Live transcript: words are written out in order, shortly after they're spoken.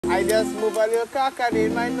I just move a little cockade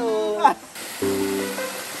in my nose.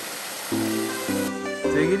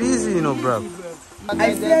 Take it easy, you know, bro.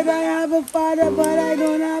 I said I have a father, but I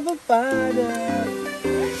don't have a father.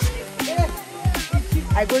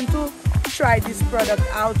 I'm going to try this product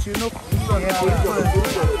out, you know. Look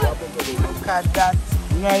at that.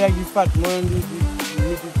 You know, like this fat man, you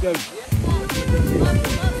need to tell.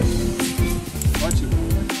 Watch it.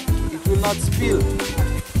 It will not spill.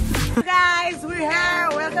 Guys, we're here.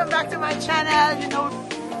 Welcome back to my channel, you know.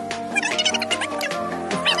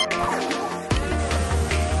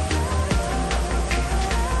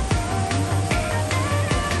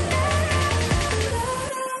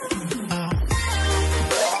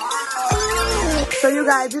 So you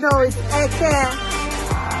guys, you know, it's AK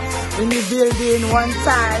in the building one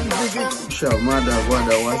time. Sure, mother,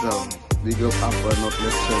 what's up? Big up Papa, not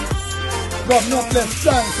less chance. Got no less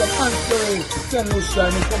chance of answering st.Lucia.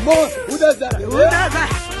 Come on, who does that? Who does that?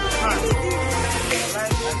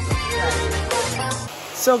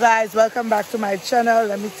 So guys, welcome back to my channel.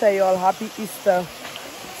 Let me tell you all, happy Easter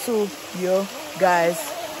to you guys.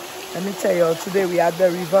 Let me tell you all, today we are at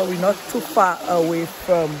the river. We're not too far away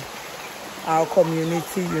from our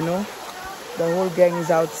community, you know. The whole gang is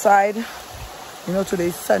outside. You know, today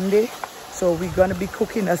is Sunday, so we're gonna be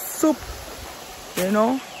cooking a soup, you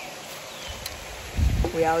know.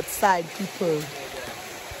 We're outside, people.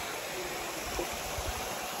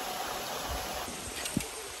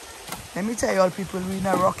 Let me tell you all, people, we're in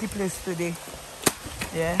a rocky place today.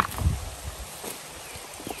 Yeah.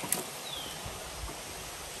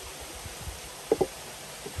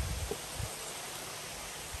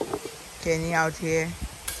 Kenny out here.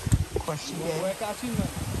 Koshi there.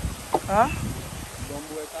 Huh?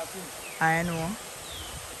 I know.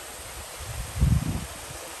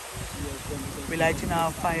 We're lighting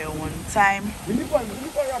our fire one time.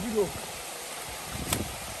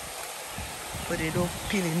 Potato,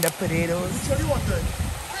 peeling the potatoes.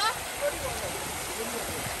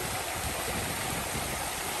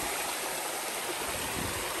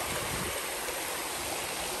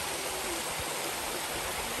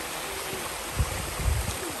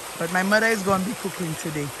 But my mother is going to be cooking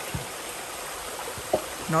today.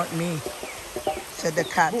 Not me, said the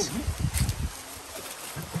cat.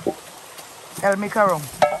 El macaron.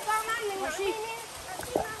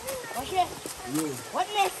 What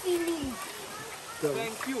Messi means?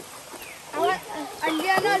 Thank you. And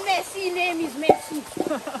Lionel Messi name is Messi.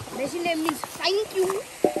 Messi name means thank you.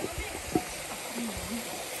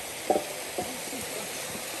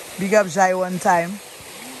 Big up Jai one time.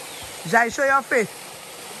 Jai, show your face.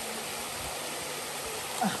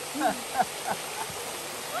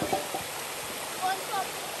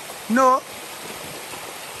 No.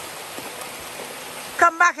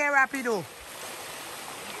 Come back here, Rapido.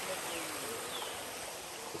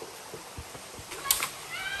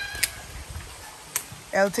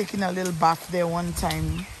 Elle taking a little bath there one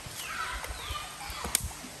time.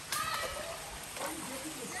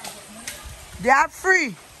 They are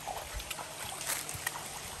free.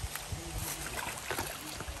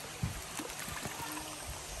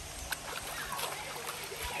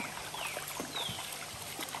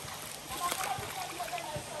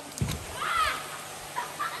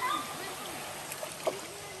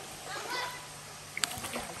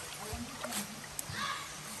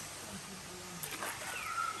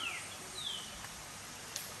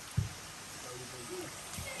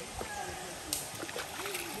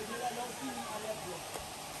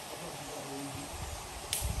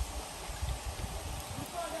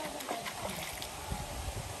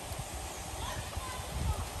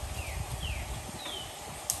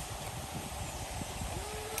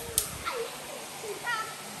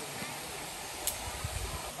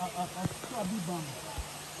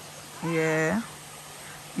 Yeah,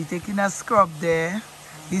 he taking a scrub there.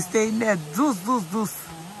 He's staying there. Zeus.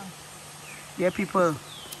 Yeah, people.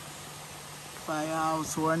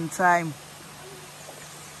 Firehouse one time.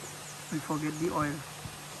 We forget the oil.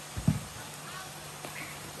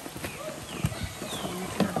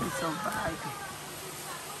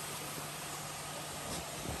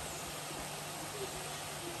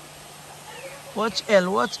 Watch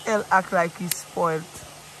L act like he's spoiled.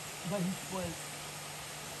 But he's spoiled.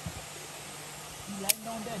 He lying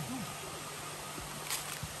down there too.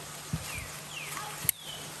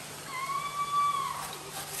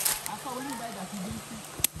 I saw when you buy that, you didn't see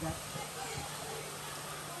that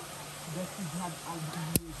he had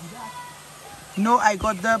that. No, I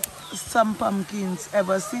got some pumpkins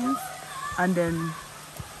ever since, and then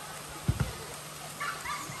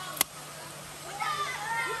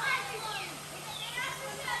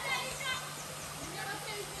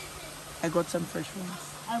I got some fresh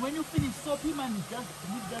ones. And when you finish soapy man, just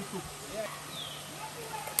leave that soap. Yeah.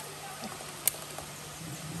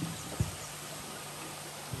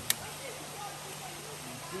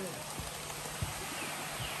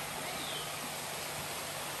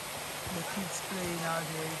 The kids playing out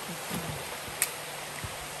there, you can see.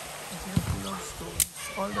 It's full of stones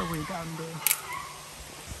all the way down there.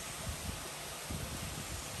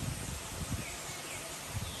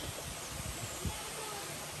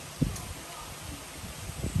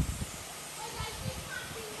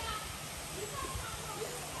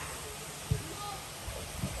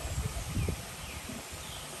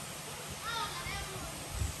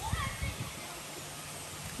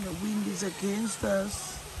 The wind is against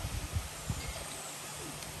us.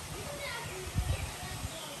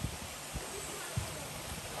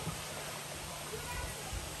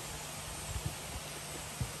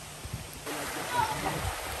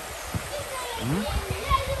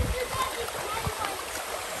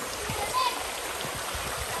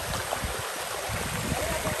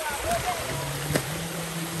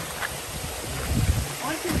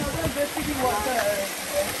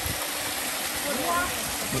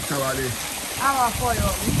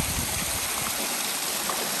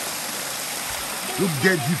 Look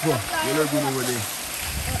dead deeper. You're not going over there.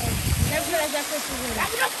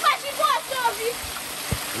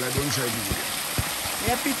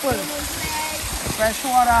 Yeah, people. Fresh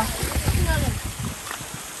water.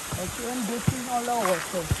 Like you ain't dipping all the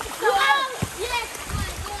water.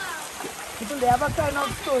 People, they have a kind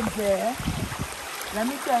of stones there. Let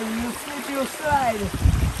me tell you, you slip, you slide.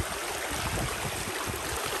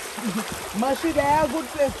 Mushy, they are a good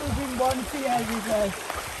place to drink Bounty because,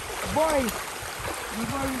 boys,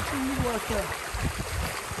 before you see the water.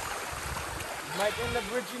 You might end up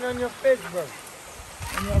reaching on your face, bro.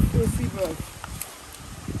 On your pussy, bro.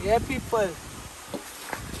 Yeah, people.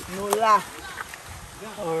 No laugh.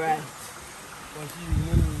 Yeah. Alright. You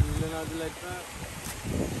learn how to like that.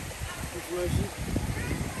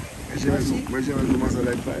 Where's your master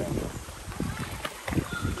like fire?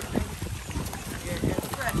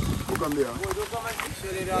 Who come there?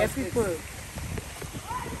 Yeah, people.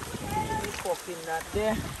 Fucking that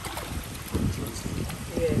there.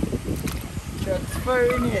 Yeah.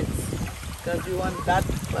 Transferring it. Because you want that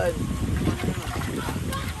fun.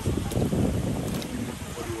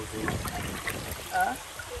 Huh?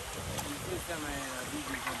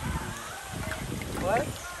 What?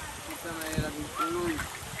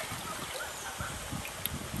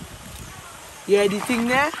 Yeah, the thing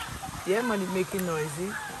there? Yeah, man, it's making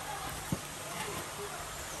noisy.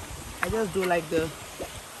 I just do like the...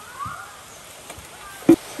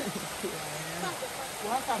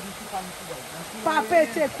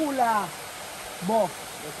 Papete cooler. Bo.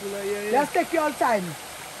 Just take your time.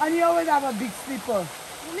 And you always have a big slipper.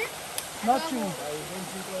 Not you.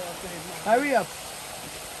 Hurry up.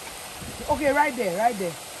 Okay, right there, right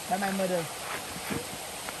there. That's my mother.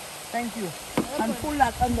 Thank you. And pull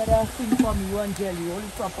that under the thing for me, one jelly, hold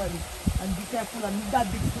it properly. And be careful and leave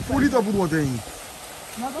that big slipper. Pull it up with water in.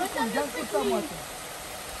 Not put just put some water.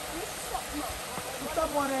 Put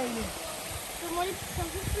some water in it.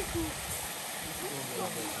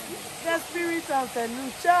 The spirit of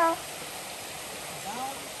st.Lucia.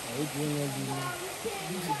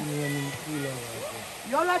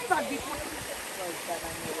 You're like that before.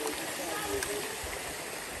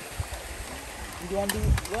 You want to do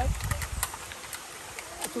what?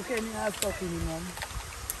 Okay, I was talking, man.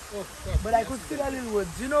 But I could see the little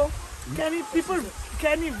words, you know. Can he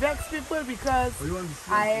vex people because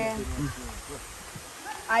I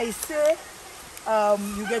say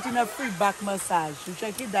you getting a free back massage. You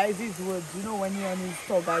check it, that is his words, you know, when you're on his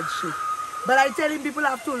talk and shit. But I tell him people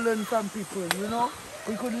have to learn from people, you know.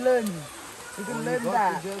 We could learn. We could learn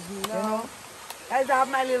that. You know. Guys, I have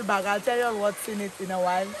my little bag. I'll tell you all what's in it in a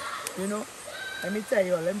while. You know. Let me tell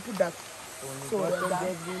you all. Let me put that.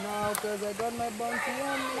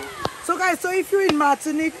 So guys, so if you're in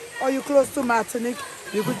Martinique or you're close to Martinique,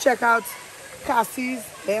 you could check out Cassie's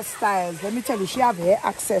hairstyles. Let me tell you, she have hair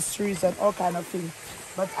accessories and all kind of things.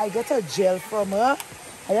 But I get a gel from her.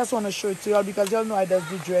 I just want to show it to y'all because y'all know I just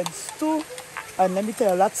do dreads too. And let me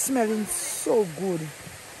tell you, that's smelling so good.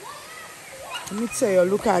 Let me tell you,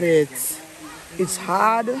 look at it. It's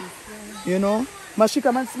hard, you know. Must she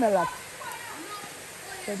come and smell that?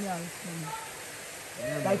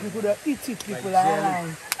 Like you could have eat it, people are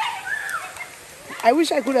lying. I wish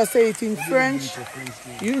I could have said it in French.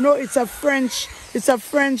 You know, it's a French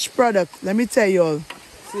product. Let me tell you all.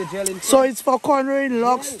 So it's for cornering,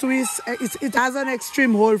 locks, twists. It has an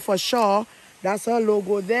extreme hold for sure. That's her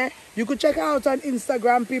logo there. You could check her out on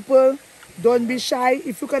Instagram, people. Don't be shy.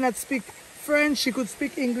 If you cannot speak French, she could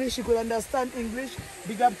speak English, she could understand English.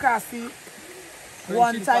 Big up Cassie.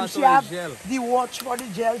 One time she have the watch for the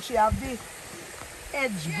gel, she have the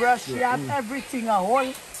edge brush, she have everything, a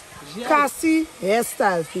whole. Cassie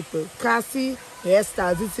hairstyles, people. Cassie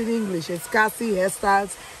hairstyles. It's in English. It's Cassie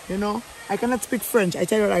hairstyles. You know, I cannot speak French. I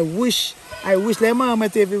tell you, I wish. Let me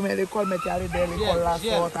tell you, they call me last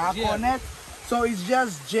water. So it's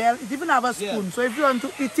just gel. It even have a spoon. So if you want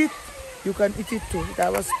to eat it, you can eat it too. It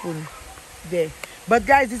have a spoon there. But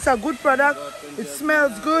guys, it's a good product. It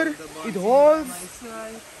smells good. It holds.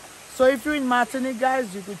 So if you're in Martinique,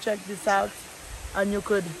 guys, you could check this out, and you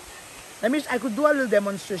could. I could do a little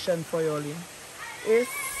demonstration for you all.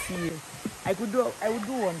 I would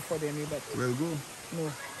do one for them, but Well, go.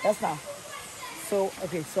 no, that's not. So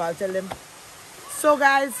okay, so I'll tell them. So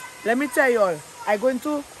guys, let me tell you all, I'm going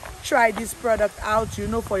to try this product out, you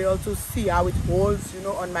know, for you all to see how it holds, you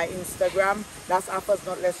know, on my Instagram. That's Affa's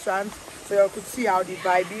Not Restaurant. So you all could see how the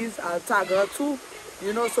vibe is. I'll tag her too,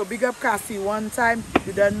 you know. So big up Cassie one time.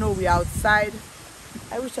 You don't know we outside.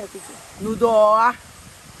 I wish I could say Nudo.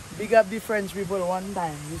 Big up the French people one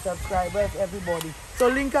time. The subscribers, everybody. So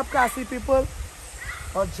link up Cassie people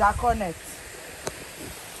or Jack on it.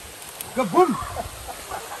 Kaboom!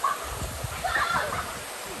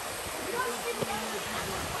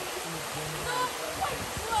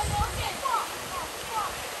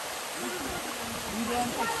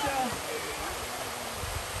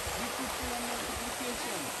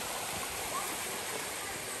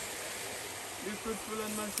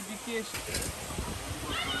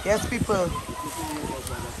 Yes, people.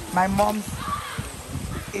 My mom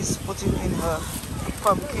is putting in her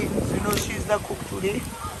pumpkins. You know, she's the cook today.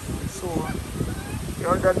 So,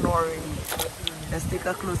 you're done already. Let's take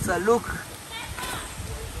a closer look.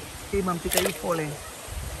 Hey, mom, take a you falling.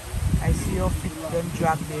 I see your feet them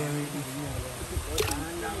drag there already.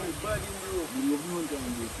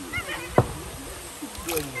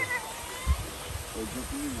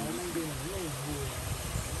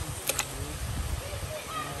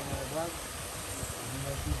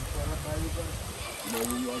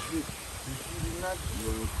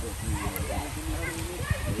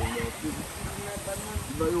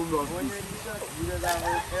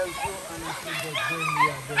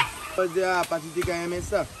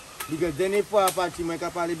 Because then if I party, I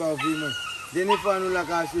can parler about women. Then if I know like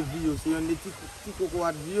I see video, so on the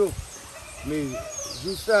TikTok video, mais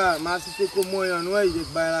juste ça, ma cité comme moi en ouais, je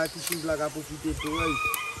vais la kitchen black à profiter pour elle.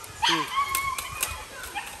 So,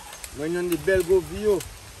 when on the bell go video,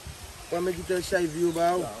 pour me dire shy video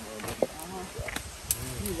ba.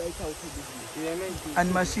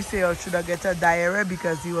 And Mashi say I should have get a diarrhea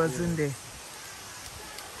because he wasn't there.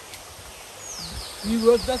 He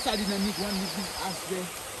was the side dynamic one with his ass there.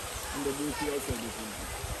 And the boy outside the thing.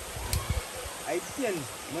 I tell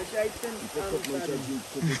much I tell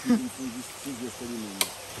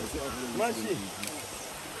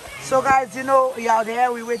So guys, you know, we out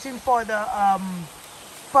there, we're waiting for the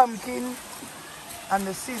pumpkin and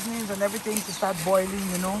the seasonings and everything to start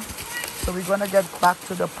boiling, you know. So we're gonna get back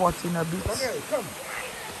to the pot in a bit. Come here, come.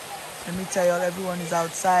 Let me tell you all, everyone is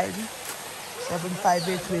outside.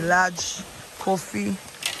 758 with Large, Kofi,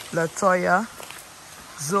 Latoya,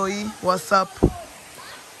 Zoe, what's up?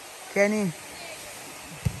 Kenny.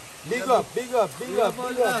 Big up Latoya,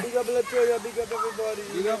 big up everybody.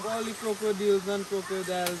 Big up all the crocodiles and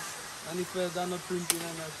crocodiles and the first are not printing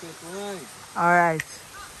and that shit, alright? Alright.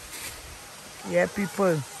 Yeah,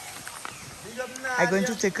 people. Big up Nadia. I'm going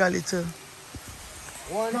to take a little.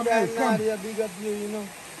 One time Nadia, big up you know.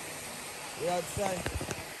 We're outside.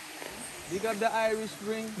 Big up the Irish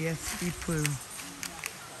Spring. Yes, people.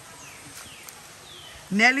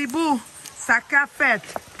 Nelly Boo, Sakafet.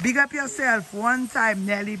 Big up yourself one time,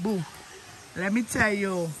 Nelly Boo. Let me tell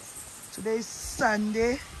you, today is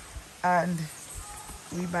Sunday and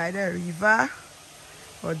we by the river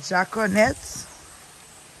for Jaconets.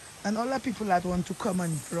 And all the people that want to come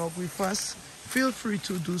and vlog with us, feel free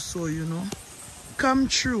to do so, you know. Come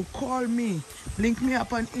through, call me, link me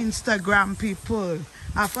up on Instagram, people.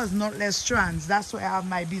 Affa's Not Restaurants. That's where I have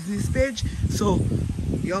my business page. So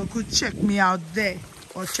y'all could check me out there.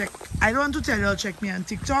 Or check, I don't want to tell y'all check me on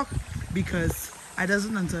TikTok because I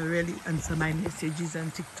doesn't really answer my messages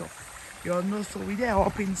on TikTok. Y'all know, so we there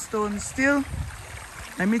hopping stones still.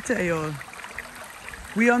 Let me tell y'all,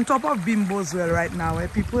 we on top of Bimbo's well right now, eh,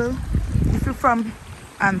 people. If you're from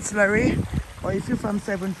Ancillary or if you're from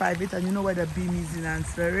 758 and you know where the beam is in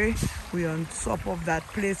Ancillary, we on top of that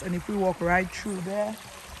place, and if we walk right through there,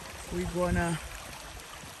 we're gonna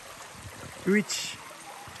reach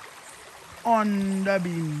on the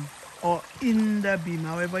beam or in the beam,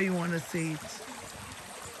 however you want to say it.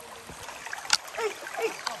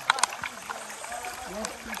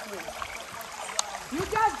 You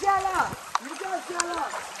just jealous. You just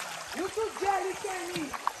jealous. You too jelly, Kenny.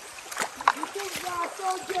 You too so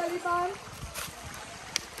jelly, man.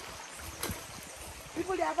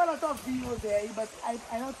 People, they have a lot of videos there, but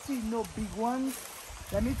I don't see no big ones.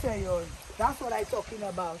 Let me tell you, that's what I'm talking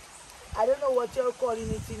about. I don't know what you're calling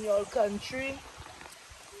it in your country,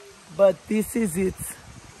 but this is it.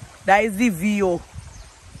 That is the VO.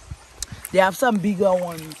 They have some bigger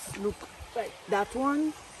ones. Look, like that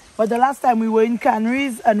one. But the last time we were in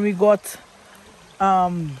Canaries and we got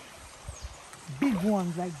big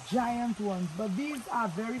ones, like giant ones. But these are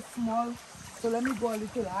very small. So let me go a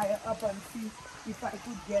little higher up and see if I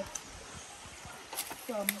could get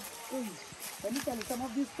some. Ooh, let me tell you, some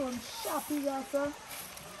of these stones sharpy, sir.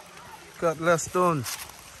 Cutlass stone.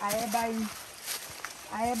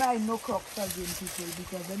 I buy no crocs again, people,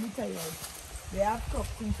 because let me tell you, they have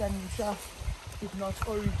crocs in St. Lucia. It's not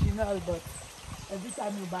original, but every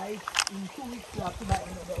time you buy it, in 2 weeks you have to buy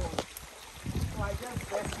another one. So I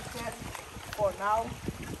just left it for now.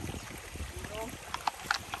 You know,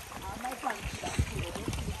 I might fancy that too. I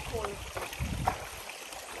don't feel cold.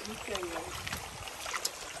 Let me tell you.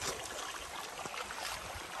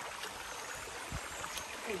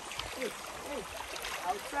 Hey.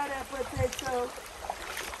 I'll try that potato.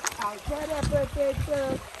 I'll try that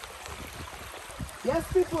potato. Yes,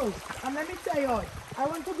 people, and let me tell you, I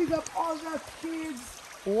want to big up all the kids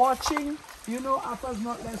watching, you know, Apple's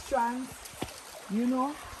Not Less Trans, you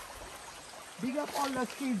know. Big up all the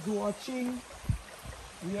kids watching.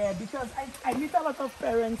 Yeah, because I meet a lot of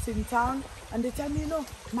parents in town and they tell me, you know,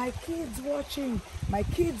 my kids watching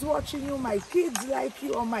you, my kids like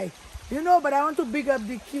you, or my, you know, but I want to big up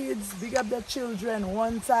the kids, big up the children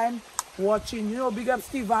one time watching, you know, big up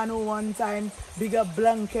Stevano one time, big up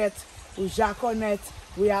Blanket, with Jaconet,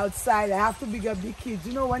 we outside. I have to big up the kids,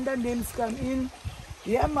 you know, when the names come in.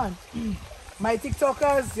 Yeah, man. My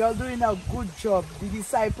TikTokers, you're doing a good job. The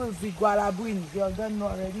disciples, the Gualabuins, you're done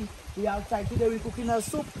already. We outside today, we cooking a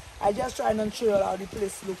soup. I just try and show you how the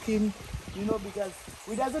place looking, you know, because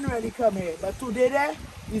we doesn't really come here. But today there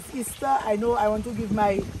is Easter. I know I want to give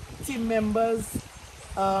my team members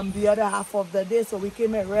the other half of the day. So we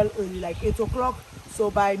came here real early, like 8 o'clock. So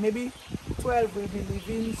by maybe 12 we'll be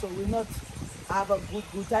leaving. So we'll not have a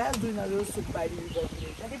good time. Doing a little soup by the river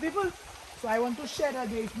village. And the people, so I want to share the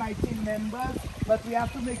day with my team members, but we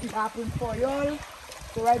have to make it happen for y'all.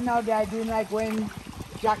 So right now they are doing like when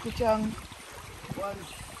Jackie Chung was.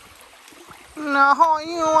 No,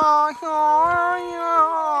 you are.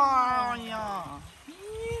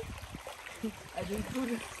 I didn't do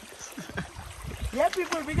it. Yeah,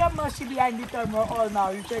 people, we got mushy behind the camera all now.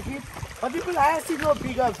 You check it. But people, I see no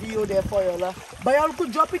bigger video there for y'all. But y'all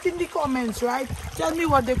could drop it in the comments, right? Tell me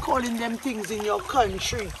what they calling them things in your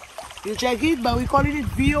country. You check it, but we calling it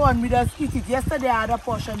VO and we just eat it. Yesterday I had a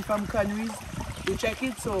portion from Canaries. You check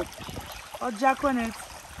it, so or Jack on it.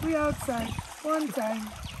 We outside one time.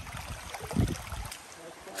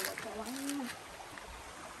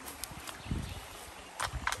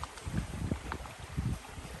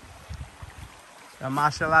 The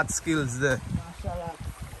martial arts skills there. Martial arts.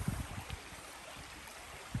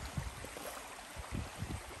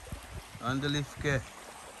 On the lift care.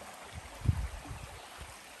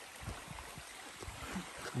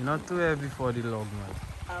 You're not too heavy for the log, man.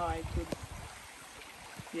 Oh, I could.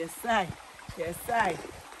 Yes, I. Yes, I.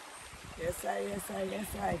 Yes, I. Yes, I. Yes,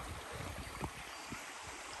 I.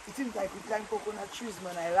 It seems like we climb coconut trees,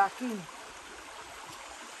 man. I lack in.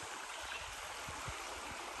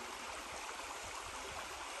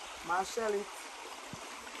 Marshall it.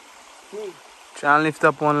 Hey. Try and lift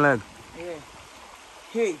up one leg. Yeah.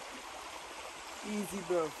 Hey. Easy,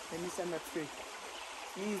 bro. Let me send that straight.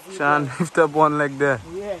 Easy, Try and lift up one leg there.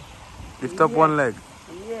 Yeah. Lift up one leg.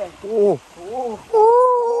 Yeah. Oh. Oh.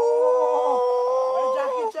 Oh. Where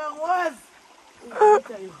Jackie Chan was. Let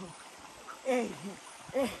me tell you. Hey.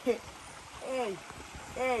 Hey. Hey.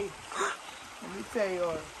 Hey. Let me tell you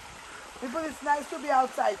all. People, it's nice to be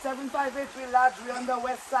outside. 758 Village. We're on the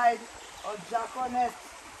west side of Jaconet.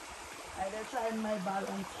 I'm trying my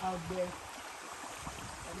balance out there.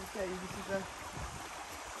 Let me tell you, this is the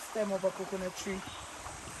stem of a coconut tree.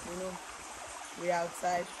 You know, we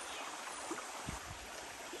outside.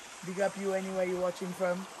 Big up you anywhere you're watching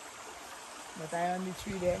from. But I on the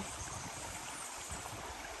tree there.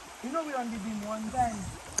 You know we only been one time.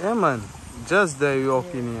 Yeah, man. Just there you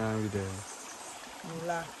walking here and we there.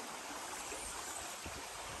 Mula.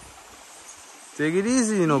 Take it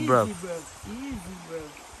easy, you know, bro. Easy, bro. Easy, bro.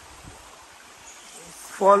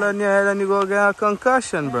 Fall on your head and you go get a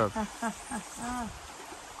concussion, bro. Not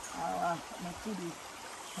today.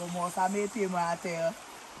 No more, I may pay my tail.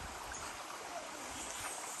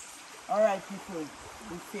 Alright, people.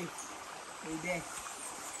 We safe. We there.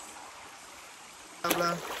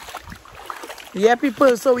 Yeah,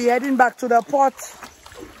 people. So we heading back to the pot.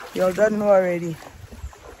 Y'all don't know already.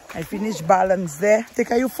 I finished balance there. Take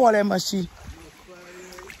how you fall, Mashi.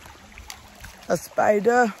 A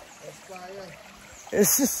spider.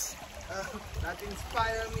 It's just... that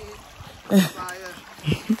inspire me. Inspire.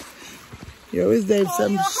 You always there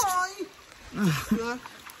some...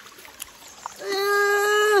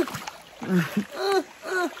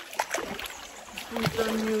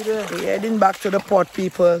 We're heading back to the port,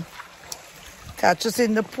 people. Catch us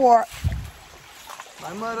in the port.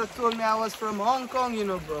 My mother told me I was from Hong Kong, you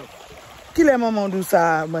know, bro. Kile maman do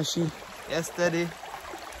sa, Mashi? Yesterday.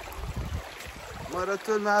 Mother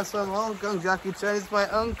told me I was from Hong Kong. Jackie Chan is my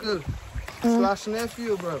uncle. Slash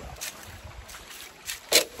nephew, bro.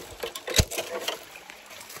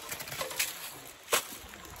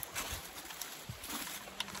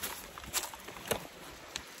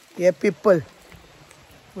 Yeah, people.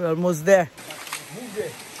 We're almost there. Move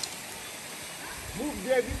there. Move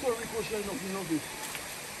there before we push nothing of it.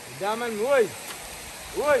 Diamond, oi.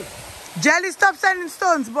 Oi. Jelly, stop sending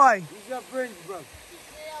stones, boy. Use your brains, bro.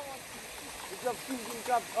 Put your thinking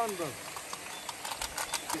cap on, bro.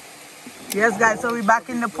 Yes, guys, so we're back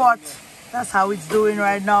in the pot. That's how it's doing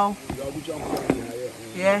right now.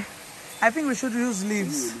 Yeah. I think we should use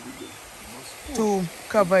leaves to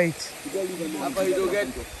cover it. After you don't get...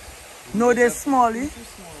 No, they're small, eh?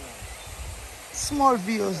 Small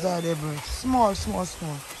views are there, bro. Small. So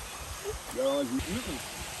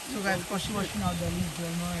guys, washing out the leaves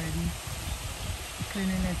already.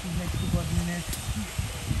 Cleanliness is next to godliness.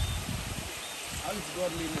 How is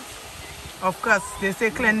godliness? Of course, they say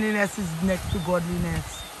cleanliness is next to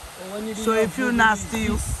godliness. So if you're nasty,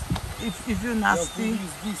 if you're nasty,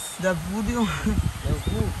 the voodoo.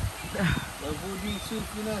 The voodoo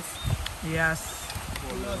filthiness. Yes.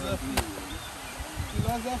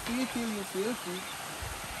 Philosophy till you feel free.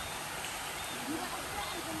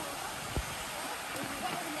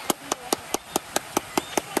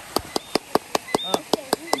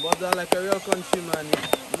 But they're like a real country man.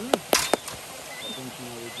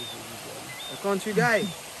 A country guy.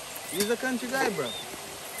 He's a country guy, bro.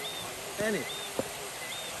 Ain't it?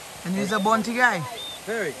 And he's a bounty guy.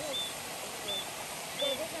 Very.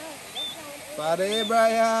 Father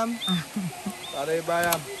Abraham. Father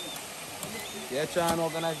Abraham. Yeah, trying to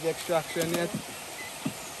organize the extraction yet.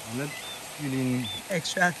 I'm not feeling...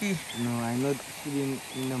 Extra key. No, I'm not feeling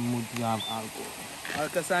in the mood to have alcohol.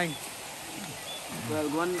 Alkaline. Well,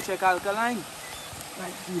 go and check alkaline.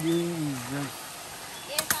 Like feeling is just...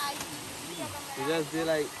 You just feel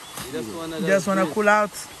like... You just wanna cool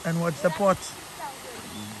out and watch the pot.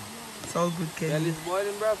 It's all good, Kenny. Well, it's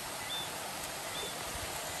boiling, bro.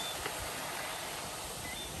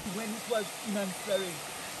 When it was in Answering,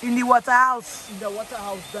 In the water house. in the water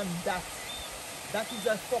house, then that is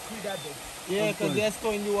a fuck with that though. Yeah, because they're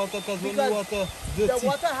storing the water, because when the Because water The dirty,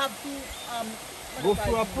 water have to go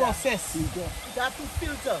through a process. It have to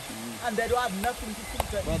filter, and they don't have nothing to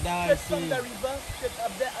filter. But It's that I straight from see. the river, straight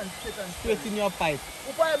up there, and Straight in your pipe.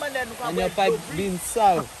 And your And pipe being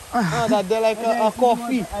salt. That they're like a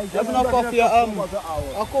coffee. That's not coffee, a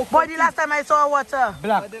cocoa. Boy, the last time I saw water.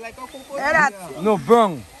 Black. They're like a cocoa. Hear that? No,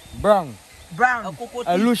 brown. Brown.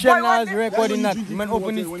 Lucia Boy, what is recording that. You man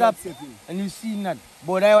open it up and you see that.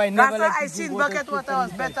 But I never That's why like I to seen drink bucket water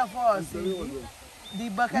was straight better for us. The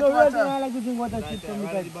bucket from the pipe. water. I like to drink water straight from the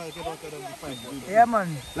pipe. Yeah,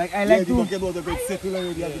 man. Like I like to.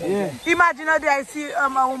 Yeah. Imagine how I see a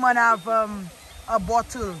woman have a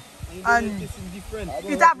bottle and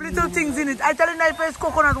it have little things in it. I tell you now, if it's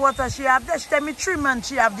coconut water, she tell me 3 months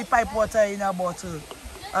she have the pipe water in her bottle.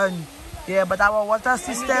 And yeah, but our water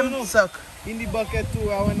system suck. In the bucket too,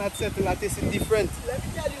 I will not settle. I taste it different. Let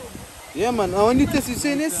me tell you. Yeah, man. I want to taste it. So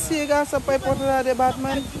you see, guys, a pipe water at the back,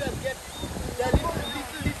 man.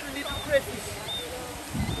 little crayfish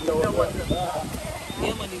in the water.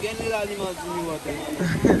 Yeah, man. You get little animals in the water.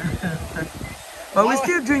 But we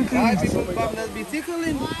still drinking. Why people bum that be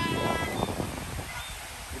tickling?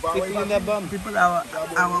 Tickling the bum. People, our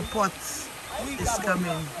pot is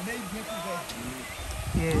coming.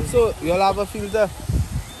 Yeah. So, you'll have a filter.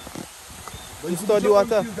 You store the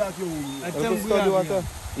water.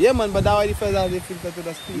 Yeah, man, but that why the first have the filter to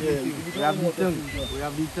the street. Yeah, we have the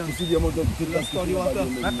tongue. You see the amount of filter. Store the water.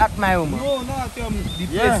 Not at my home. No, not at your the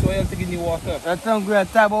place where you're taking the water. That's not good.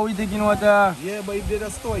 That's about we taking water. Yeah, but if they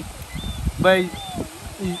just store it. But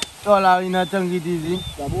all out in a tongue it easy.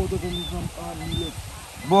 The water coming from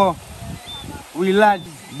but we lads,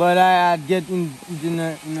 but I get in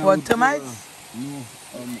What, termites? No,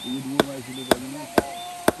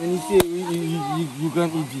 When you say you can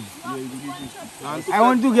eat it. I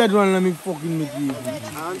want to get one, let me fucking make you eat it.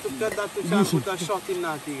 I want to cut that to try and put a shot in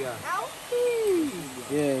that thing.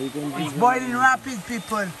 Yeah, you can It's boiling rapid,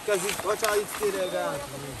 people. Because it's watch how it stay there, guys.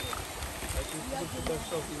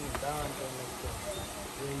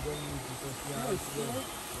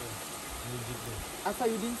 After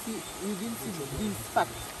you didn't see this fat.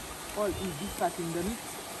 All is this fat in the meat?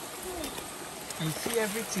 I see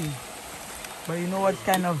everything. But you know what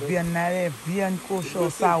kind of Vian kosher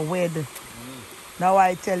are wed. Now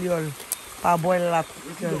I tell you all, parboil that.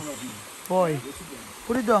 Boy,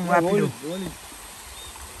 put it down rapido.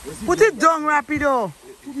 Put it down rapido.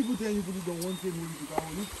 Two people tell you put it on one table, you can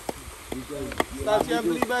hold it. Start your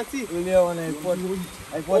liberty. Earlier when I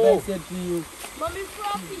thought I said to you, Mommy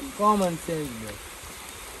Floppy. common sense, bro.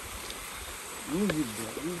 Use it, bro.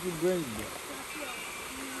 Use the brain, bro.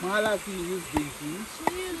 Mahala si use this.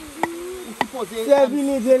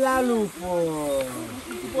 Sevili de la lou for.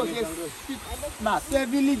 Not.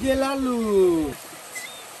 Sevili de la lou.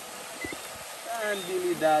 And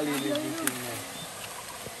dilly dally, everything.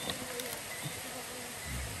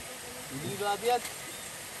 You did that yet?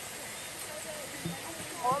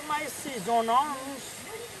 All my seasonals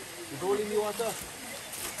It's all in the water.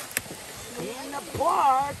 in a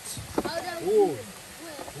pot. Oh,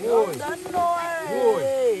 Out the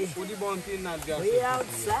noise. put the bounty in that gas. We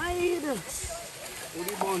outside. Put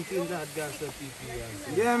the bounty in that gas,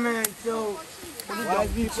 people. Yeah, man. So, while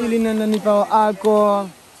we chilling underneath our alcohol,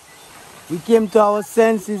 we came to our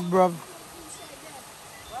senses, bro.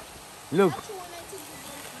 Look,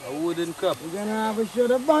 A wooden cup. we're gonna have a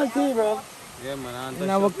shot of bounty, bro. Yeah, man. In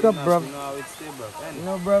our cup, bro. You know how it stay, bro. You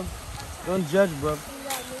know, bro. Don't judge, bro.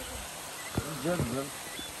 Don't judge, bro.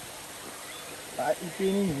 If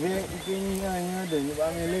you need very, if you need, then you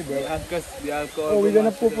buy me a leg, bro. The alcohol. Oh, we're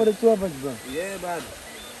gonna pour for the two of us, bro. Yeah, bad.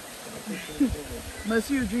 Must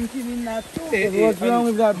you drinking in that too? Hey, What's wrong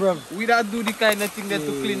with that, bro? We that do the kind of thing that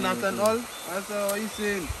to clean that and all. That's what you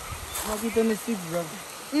saying. Smoke it on the stick, bro.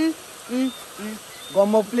 Got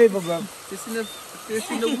more flavor, bro. It's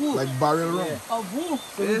in the wood. Like barrel rum. Of who?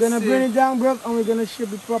 So we're gonna bring it down, bro, and we're gonna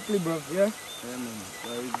ship it properly, bro. Yeah? Yeah, man.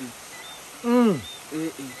 Very big.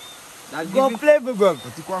 That Got flavor, bro.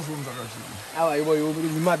 But you can't film that actually. Ah, you be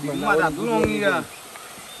mad, man. mad at long here.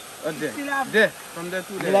 There. From there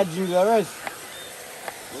to Get there. that ginger rice.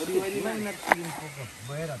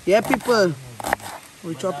 Yeah, people.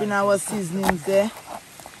 We're chopping our seasonings there.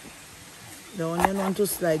 The onion want to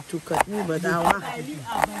slide to cut me, but I want.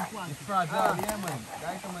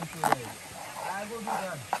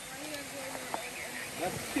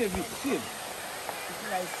 That's heavy shit.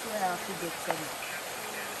 I swear I have to get some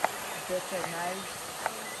better knives.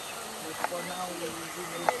 But for now, we're using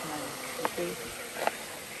this knife. Okay?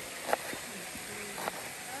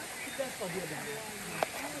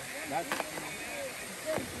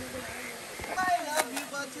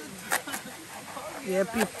 Yeah,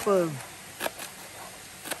 people.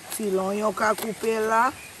 Silon yon ka couper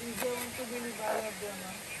là.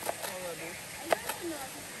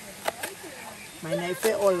 My knife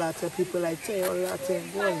is all that, people. I tell you all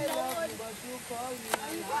that, boy.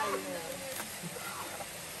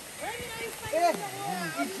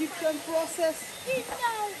 Egyptian process.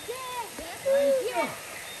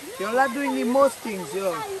 You're not doing the most things,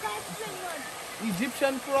 yo.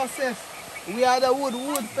 Egyptian process. We are the wood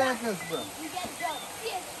packers, bro.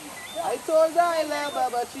 I told her I love her,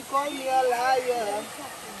 but she called me a liar.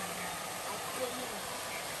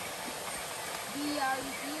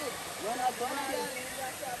 When I told her,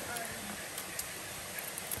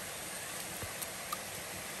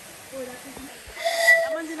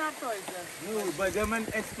 No, but them man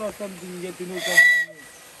explore something, get to know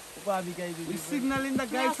something. we signaling the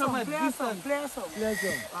guy from a distance. Play some.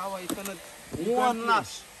 How you cannot one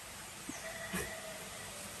lash.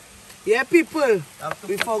 Yeah, people.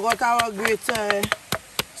 We forgot our grater.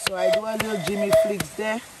 So I do a little Jimmy flicks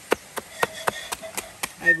there.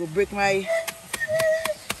 I go break my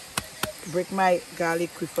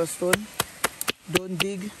garlic with a stone. Don't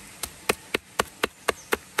dig.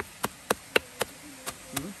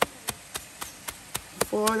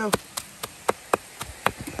 Follow.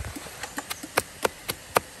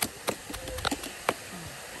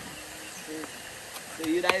 So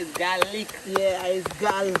you that is garlic. Yeah, it's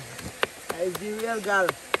gal. It's the real gal.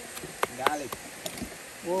 Garlic.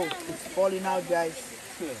 Whoa, it's falling out, guys.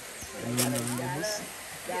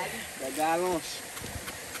 The galons.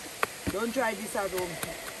 Don't try this at home.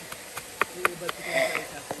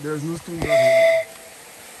 There's no spoon there.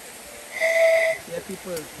 Yeah,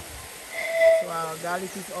 people. So our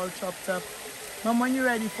garlic is all chopped up. Mom, when you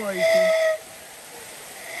ready for it?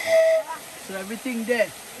 So everything there.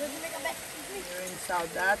 Rinse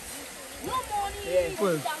out that. Yeah.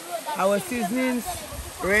 Well, our seasonings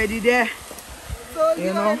ready there.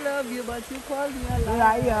 You know. I love you, but you call me a liar.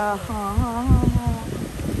 Liar.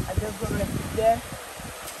 I just gonna left it there.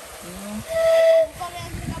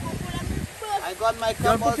 I got my You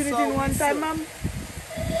cup put it in one time, ma'am?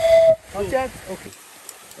 Not yet? Okay.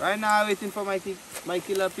 Right now, waiting for my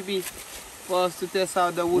killer PB for us to test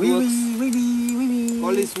out the woodworks.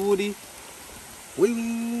 All this woody.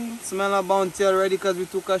 Smell of bounty already because we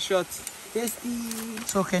took a shot. Tasty.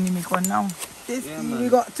 So can you make one now? Tasty. Yeah, man. We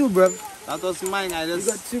got two, bruv. That was mine. We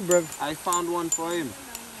got two, bruv. I found one for him.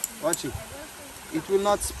 Watch it. It will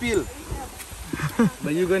not spill.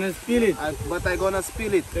 But you're gonna spill it. But I gonna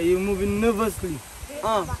spill it. Cause you're moving nervously.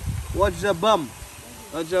 Watch the bum.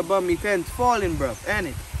 Watch the bum. It ain't falling, bruv. Ain't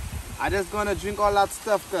it? I just gonna drink all that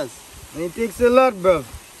stuff, cuz. And it takes a lot, bruv.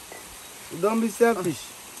 So don't be selfish.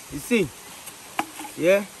 You see?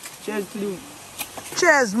 Yeah? Cheers to you.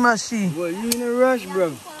 Cheers, Mushy. Well, you in a rush,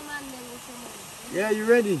 bruv. Yeah, you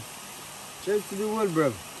ready? Cheers to the world,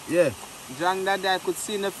 bruv. Yeah. Drunk that I could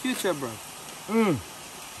see in the future, bruv.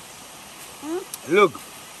 Look.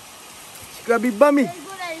 It's gonna be bummy.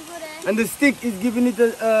 And the stick is giving it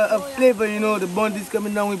a flavor, you know. The bond is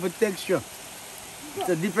coming down with a texture. It's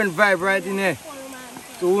a different vibe right in here.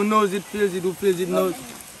 So who knows it feels it, who feels it knows.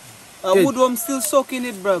 Woodworm still soaking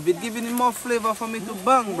it, bruv. It giving it more flavor for me to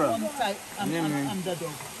bang, bruv. Yeah, man.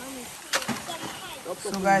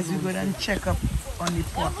 So guys, we go and check up on the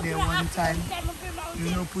pot there one time. You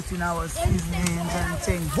know, putting our seasonings and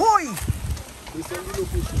things. Boy!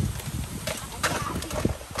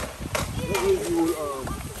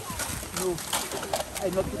 No,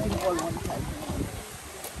 I'm not putting all one time.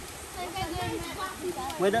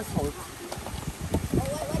 Where does salt?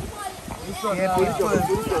 Yeah, people,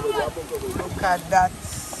 look at that.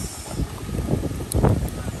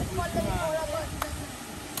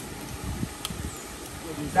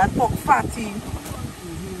 That pork fatty.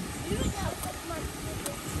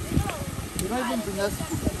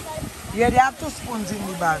 Yeah, they have 2 spoons in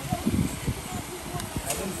the bag.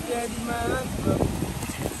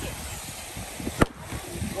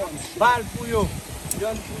 Bal for you.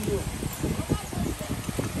 John for you.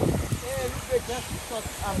 Hey, look at that.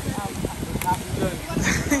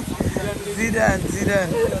 Zidane.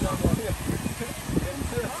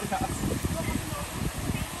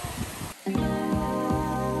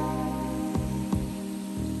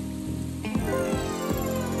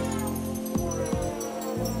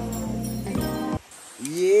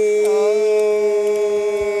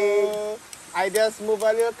 I just move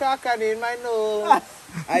a little cockon in my nose.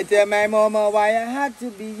 I tell my mama why I had to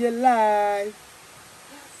be alive.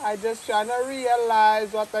 I just tryna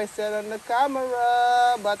realize what I said on the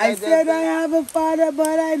camera, but I said I have a father,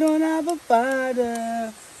 but I don't have a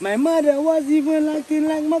father. My mother was even acting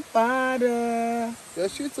like my father. your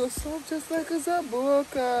shit so soft just like a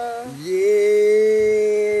zabuka.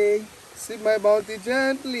 Yeah, Sip my bounty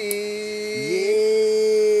gently.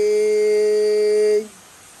 yeah,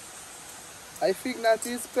 I think that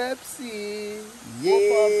is Pepsi. yeah,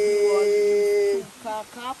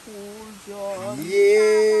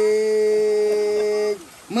 yeah.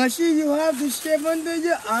 Mushy, you have to shave under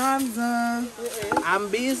your arms, huh? I'm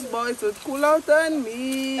Beast Boy, so cool out on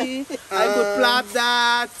me. I could plop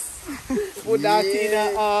that. Put that in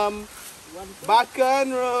a back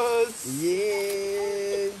and rose.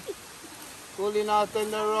 Yeah. Pulling out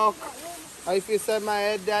on the rock. If you said my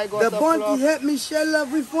head there, I got The a bounty flop. help me share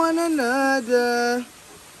love with one another.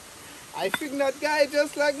 I think that guy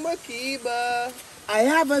just like Makiba. I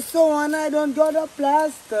have a sew and I don't got a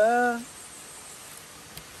plaster.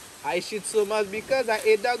 I shit so much because I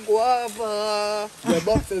ate the guava. Your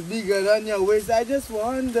box is bigger than your waist, I just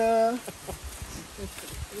wonder.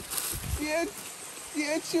 See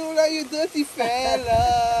it, Chula, you dirty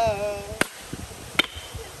fella.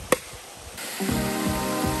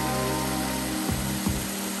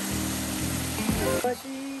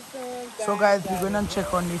 So guys, we're gonna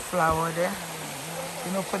check on the flour there.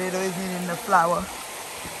 You know, potato is in the flour.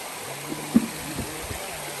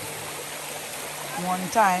 One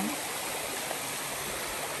time.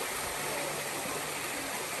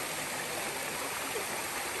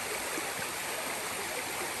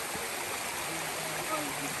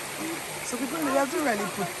 So people, we have to really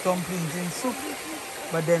put dumplings in soup,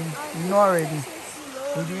 but then you know already,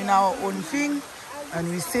 we're doing our own thing and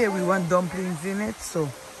we say we want dumplings in it, so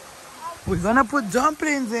we're gonna put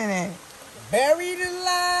dumplings in it. Buried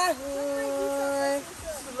alive.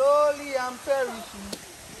 Slowly I'm perishing.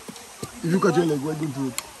 If you cut your leg, what do you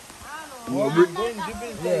do? Going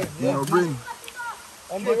Yeah, bring.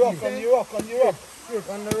 On the rock, on the rock, on the rock. Straight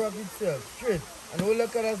on the rock itself. Straight. And who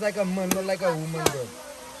look at us like a man, not like a woman, bro.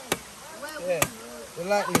 Yeah. You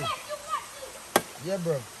like me? Yeah,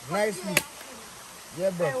 bro. Nicely. Yeah,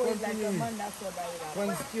 bro. Continue.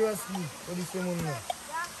 Conspicuously. What do you say, man?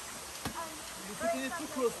 You're putting it too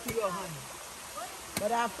close to your hand.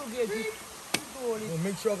 But I have to gauge it. No,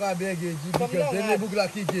 make sure I be a gauge because then they look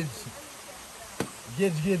like a gauge.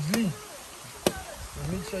 Gauge Lee. So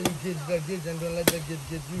make sure you gauge the gauge and don't let the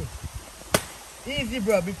gauge you. Easy,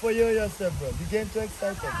 bro. Before you yourself, bro. You get too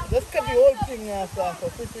excited. Just cut the whole thing now, sir. So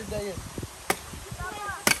put it there.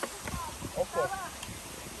 Okay.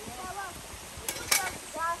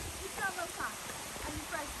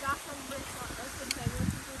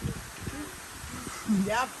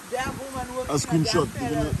 They have women working. A screenshot.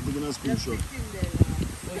 We're gonna screenshot.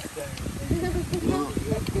 First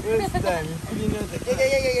time. You feeling yourself.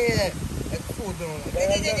 Yeah. Like food down.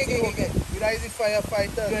 Yeah. You guys the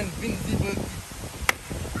firefighter. Invincible.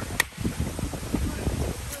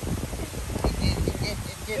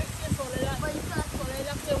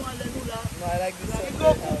 No, I like this one. Go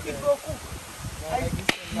cook.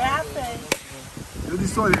 May I say? You the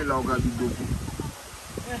soil là au gars du Goku.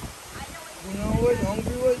 You know what?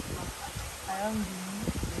 Hungry what? I am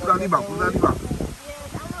Vous allez pas.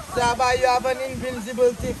 Saba, you have an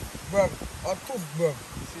invincible tip, bro. Or tooth, bro.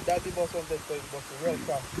 See, that the boss wanted for his boss. Real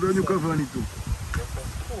fast. Put on your cover on it too.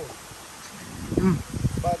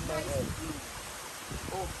 Bad man.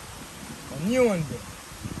 A new one, bro.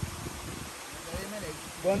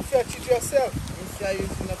 Go and fetch it yourself. You see how you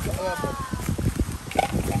see the flower, bro.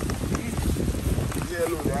 Yeah,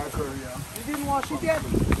 look, yeah, curry, yeah. You didn't wash it yet?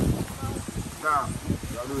 Nah,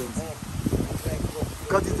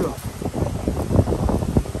 cut it up.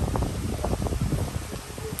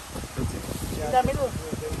 In the middle.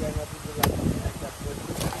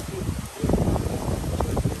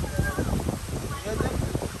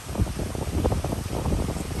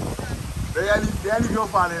 They leave your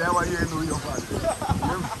father, that's why you know your father.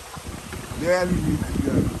 They leave it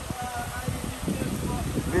together.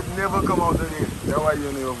 They never come out of there, that's why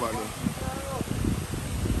you know your father.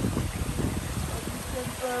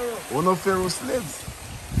 One of Pharaoh's slaves.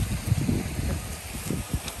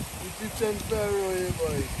 Egyptian pharaoh, hey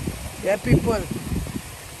boy. Yeah, people.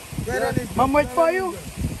 Mom, wait for you.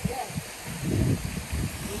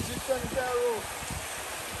 Egyptian pharaoh.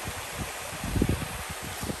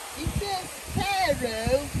 He says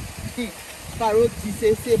pharaoh. Pharaoh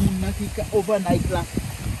dice se munakika overnight la.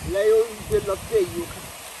 Leo will not pay you.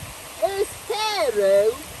 It's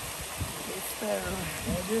pharaoh. It's Pharaoh.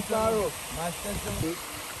 This pharaoh. Master,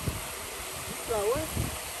 Flower?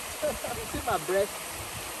 You see my breast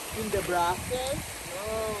in the brasses?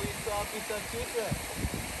 Oh, it's all piece of chicken.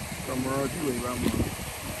 Camera tu es vraiment.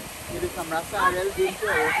 Jadi kamera sarel din tu.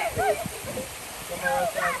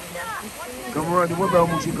 Camera tu pode dar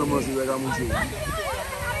muito camera se pegar muito.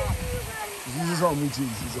 This is all muito,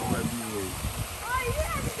 this is all my video.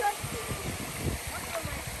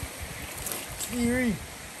 Siri.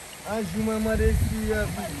 As you mama they see your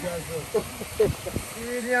pictures.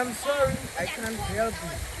 Siri, I'm sorry. I can't help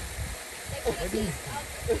you. What is it?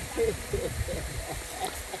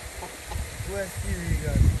 Where's Siri,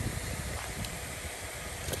 guys?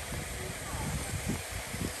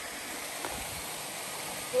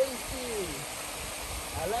 Hey Siri,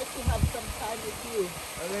 I like to have some time with you.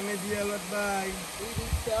 Let me deal with bye.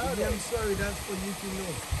 Siri, I'm sorry. That's for you to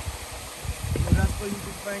know. So that's for you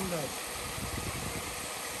to find out.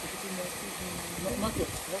 Not it.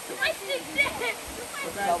 My stick dead. The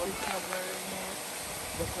flower is covering it.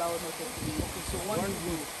 The flower not yet to be okay. So one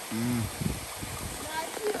you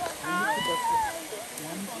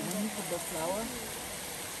put the flower,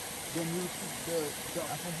 then you put the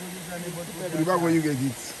You back where you get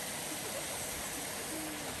it.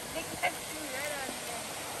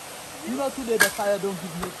 You know today the fire don't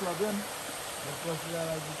give me a problem.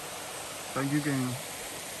 Thank you, Ken.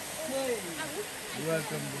 Hey. You're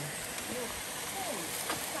welcome, bro.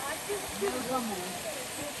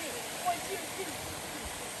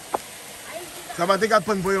 Ça va take a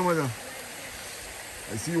pen for you, mother.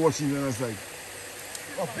 I see you watching on the side.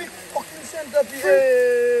 A big fucking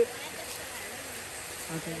centipede.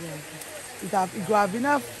 Okay, yeah. It go have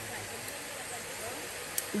enough.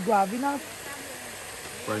 It go have enough.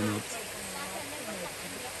 Why not?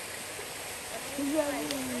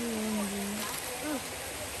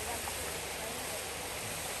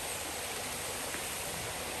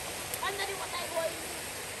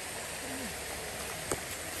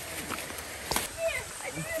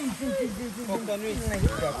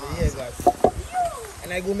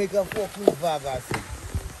 And I go make a fucking Vegas.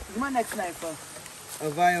 My next knife.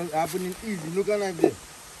 happening easy. Look at that there.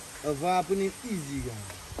 Happening easy, guys.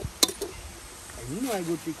 You know I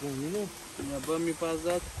go take one, you know. Yeah, but me pass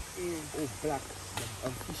that. Oh, black. A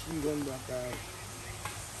fishing gun back there.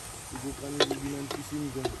 You go can be on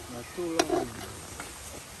fishing gun. Not too long.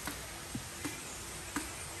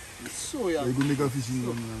 It's so yeah. You go make a fishing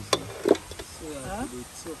gun. So yeah.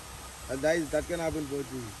 So. That can happen for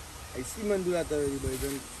you. I see men do that already, but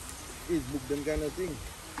then Facebook, them kind of thing.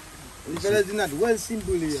 And the fellas do not well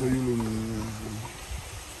simple here. So you know.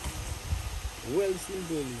 Well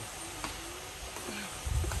simple.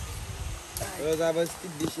 Fellas have a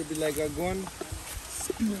stick, they shape it like a gun.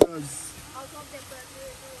 Spinners.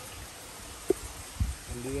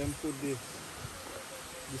 And they then put the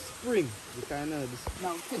spring, the kind of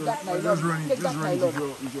Now take that nylon. Just run Take it that with nylon.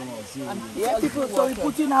 your mouth. See? Yeah, people, so we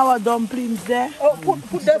put in our dumplings there. Oh,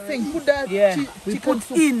 put that thing, put that Yeah, we chicken put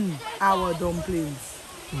soup. in our dumplings.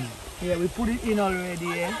 Yeah, we put it in already,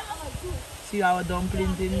 yeah. See our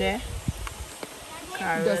dumplings in there?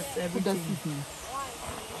 Carrots, Put the everything. seasoning.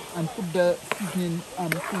 And put the seasoning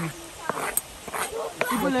thing.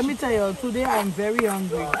 People, let me tell you, today I'm very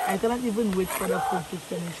hungry. I cannot even wait for the food to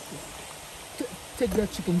finish. Take the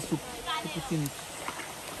chicken soup. Put it in it.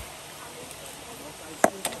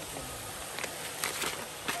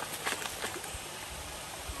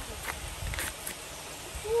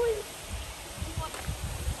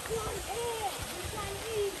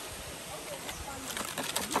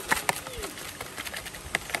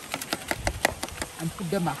 And put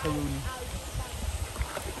the macaroni.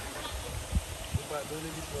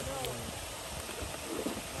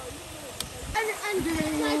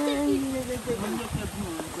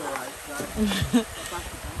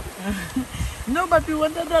 No, but we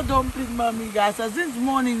wanted the dumpling, mommy, guys. So since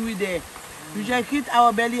morning we there. We just eat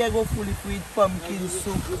our belly go full if we eat pumpkin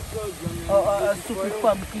soup. Or soup with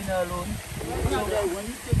pumpkin alone.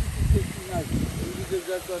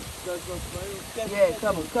 Yeah,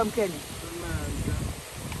 come, Kenny.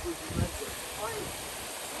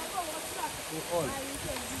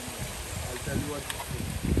 I'll tell you what.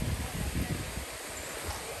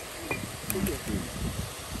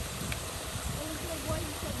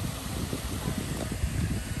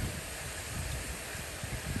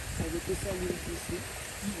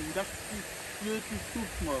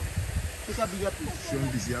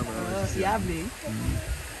 Fiable.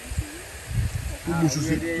 Tout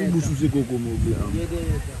bouchou c'est coco mon blanc.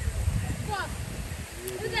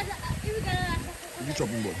 You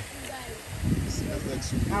chopping board. That's like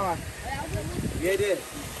soup. Yeah, there.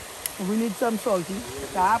 We need some salty.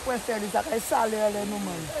 Après faire this, I salé le no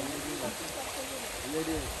man.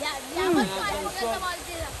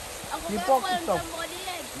 You pork it up.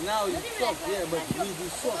 Now it's soft, yeah, but the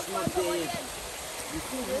sauce not there. The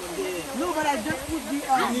food not there. No, but I just put the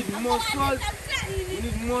We need more salt. We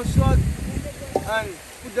need more salt. And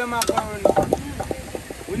put the macaroni.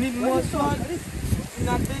 We need more salt.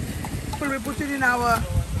 Not it. we put it in our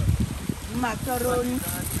macaroni.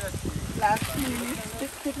 Lastly,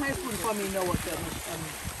 take my spoon for me now.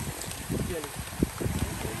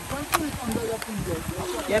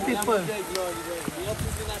 Yeah, people.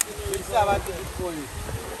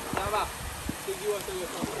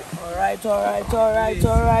 Alright.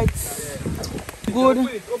 Good.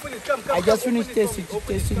 Open it, come. I just finished tasting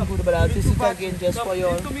good, but I'll taste it again just for you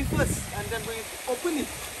all. To me first, and then bring it. Open it.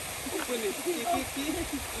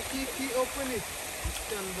 Open it.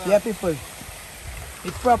 Yeah, people.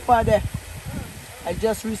 It's proper there. I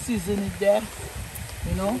just re-season it there.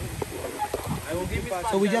 You know? I will give it.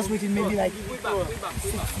 So we just waiting maybe like 6 Way back. minutes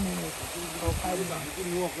or 5 minutes. Give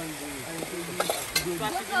me walk and bring it. Give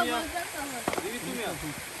it to me.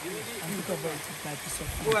 And look over it, it's like this up.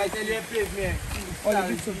 Oh, I tell you a place, man. All the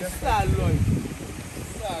bits of the Star Lloyd.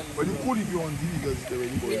 But you could if you want TV because it's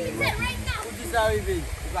already going. Put this out of it.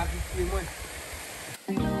 If I can play one.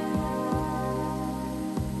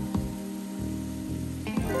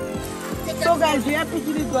 So guys, we are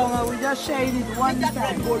picking it down and we just sharing it one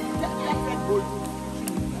time.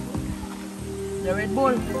 The Red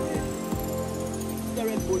Bull. The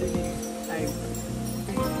Red Bull in it.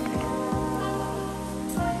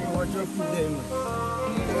 What you put there, man?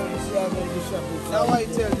 Now I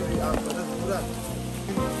tell you after that.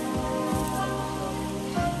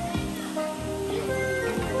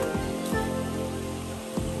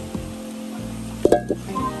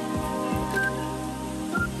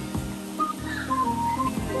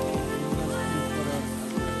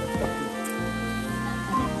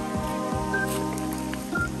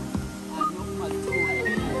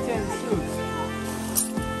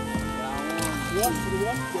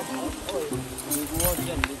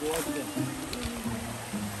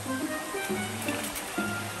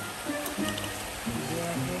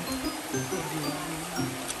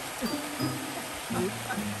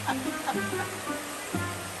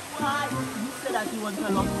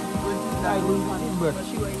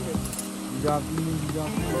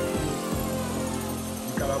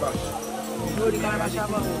 Calabash. No, the calabash have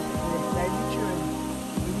a home. Like the children.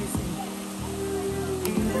 We missing.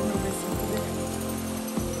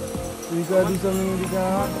 We gotta do something with the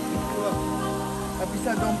calabash. A piece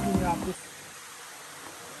of dumpling you have to.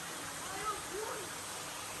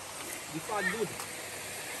 The fat good.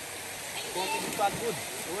 Come with the fat good.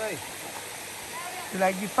 Why? You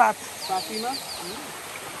like the fat? Fatty, man?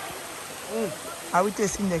 How we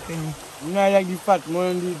tasting the Kenny? I like the fat more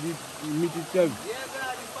than the meat itself. Yeah,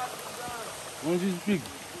 God, the fat is Once it's big.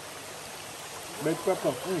 Big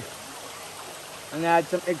pepper. And I add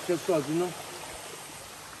some extra salt, you know.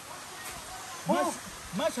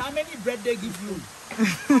 Much, how many bread they give you?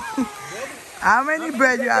 How many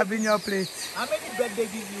bread you have in your plate? How many bread they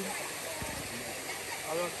give you?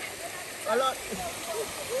 A lot.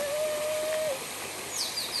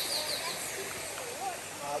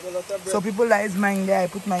 So people like is mine there. I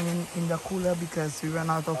put mine in the cooler because we ran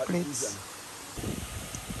out of plates.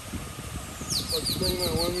 When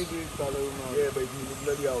we do it, yeah, but you look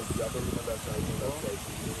bloody out. You have to look on that side.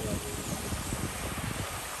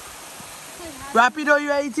 Rapido,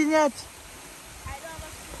 you are eating yet?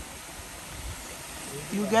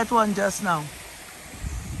 You get one just now.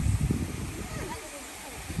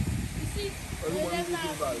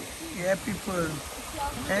 Yeah, people.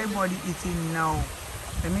 Everybody eating now.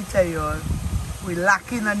 Let me tell you all, we're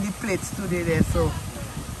lacking on the plates today there, so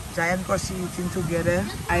Giant Koshi eating together,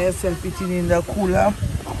 I yourself eating in the cooler.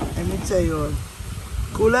 Let me tell you all,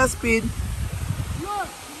 cooler speed. No,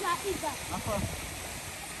 it's not.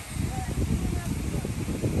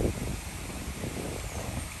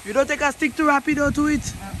 You don't take a stick to Rapido to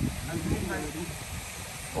it?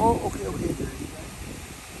 Oh, okay, okay.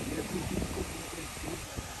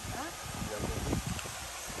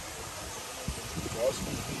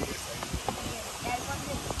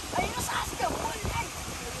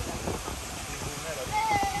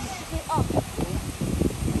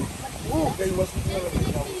 Okay, what's the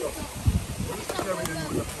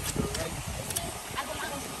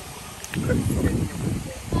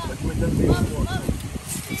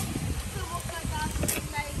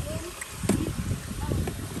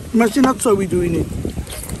Imagine that's how we're doing it.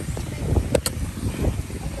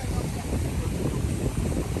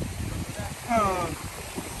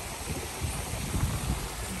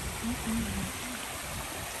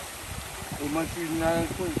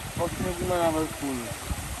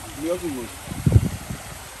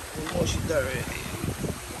 Wash it already.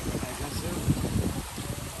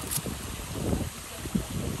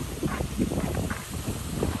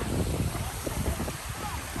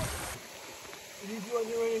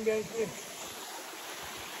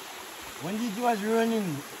 When did you was running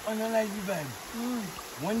on the live vibe?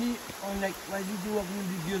 When did why did you work with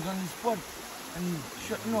videos on the spot and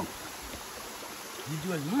shutting up? Did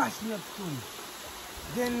you was mashing up stone?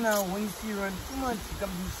 Then now when you see run too much, you can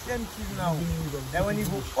do same thing now. Then when you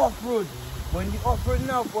go off road, when you off road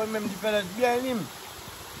now, boy, remember the fellas behind him.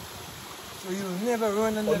 So you'll never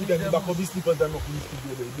run on the back of these slippers that not used to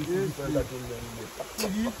do the slippers that so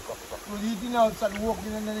you think now start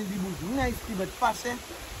walking under the bush nicely but fast, eh?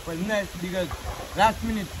 Well, nice because last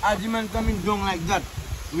minute as the man coming down like that,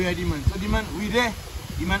 we are the man. So the man we there,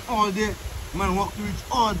 the man all day, the man walk to reach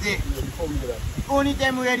all day. Yeah, before we get that. The only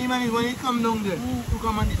time we are the man is when he come down there to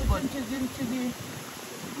come on this spot. Man.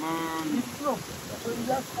 It's slow. So you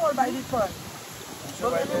just fall by the turn.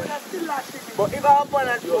 But still lashing. But if I happen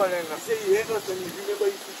and fall, You say you hate us and you remember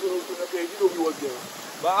you speak to us on the page, you know we was there.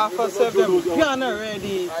 But after 7, piano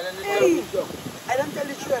ready. Hey, I don't tell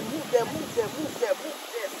the children, move there.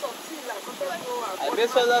 Stop seeing that. I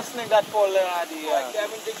guess I just snake that fall already. I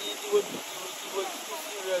mean, he was too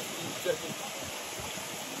serious.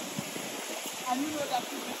 And you know that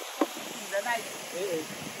people in the night.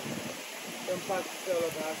 Some parts fell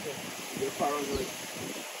off after. They're paranoid.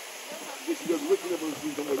 This is just waking up and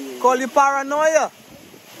seeing somebody. Call you paranoia.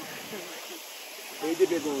 Where did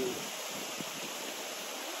they go?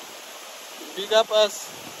 Big up us.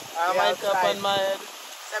 I mic up on my head.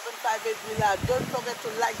 758 Villa. Don't forget to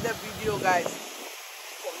like the video, guys.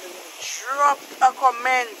 Drop a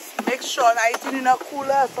comment. Make sure I eating in a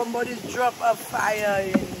cooler. Somebody drop a fire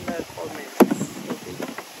in the comments.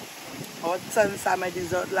 Hot sun summer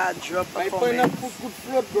dessert lad. Drop a comment. Pineapple good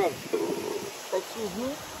float, bro. Excuse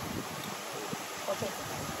me.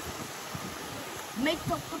 Make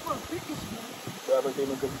the proper British.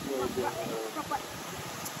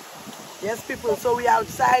 Yes, people, so we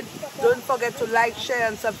outside. Don't forget to like, share,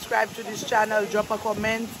 and subscribe to this channel. Drop a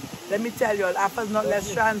comment. Let me tell you all, after not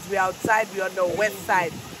less trans, we outside. We on the west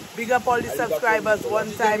side. Big up all the subscribers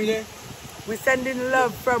one time. We sending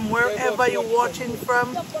love from wherever you're watching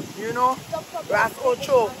from. You know, Ras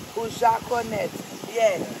Ocho, who's Jacques Cornet.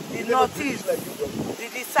 Yeah, the Naughties, the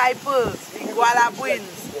Disciples, the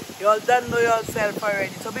Gualabuins. You all don't know yourself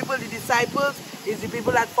already. So people, the Disciples is the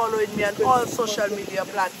people that following me on all social media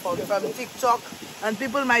platforms, from TikTok. And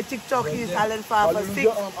people, my TikTok is Alan Farmer Stick.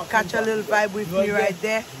 Catch a little vibe with me right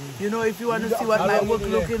there. You know, if you want to see what my work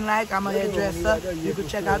looking like, I'm a hairdresser. You could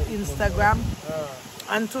check out Instagram.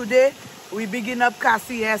 And today, we begin up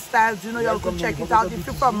Cassie hairstyles. You know, y'all could check it out. If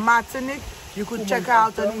you're from Martinique, you could check her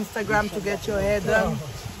out on Instagram to get your hair done.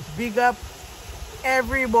 Big up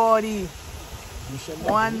everybody.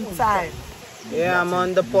 One time. Yeah, I'm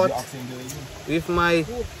on the pot with my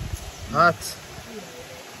hat.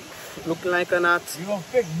 Look like an hat.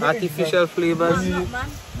 Artificial flavors.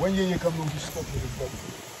 When you come down to stop with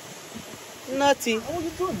the Nutty.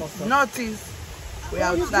 Naughties. We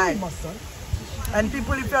outside. And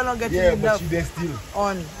people, if you're not getting enough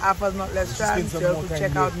on Alpha's Not Less Trans, you could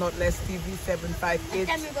check out Not Less TV 758.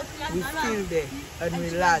 We're still there and we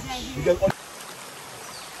large. So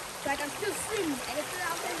I can still swim.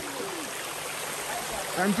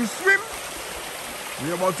 Time to swim.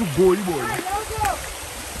 We're about to go, boy.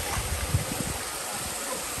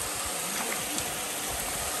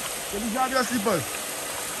 Can you grab your slippers?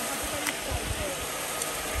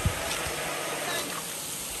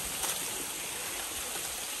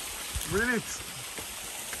 Bring it.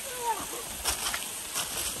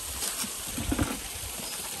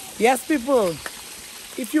 Yes, people,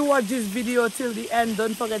 if you watch this video till the end,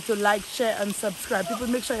 don't forget to like, share and subscribe. People,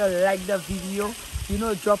 make sure you like the video, you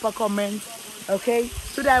know, drop a comment. Okay,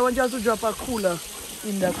 today I want you all to drop a cooler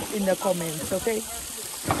in the comments. Okay,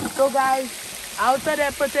 so guys, out of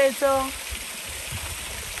that potato,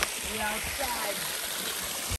 we outside.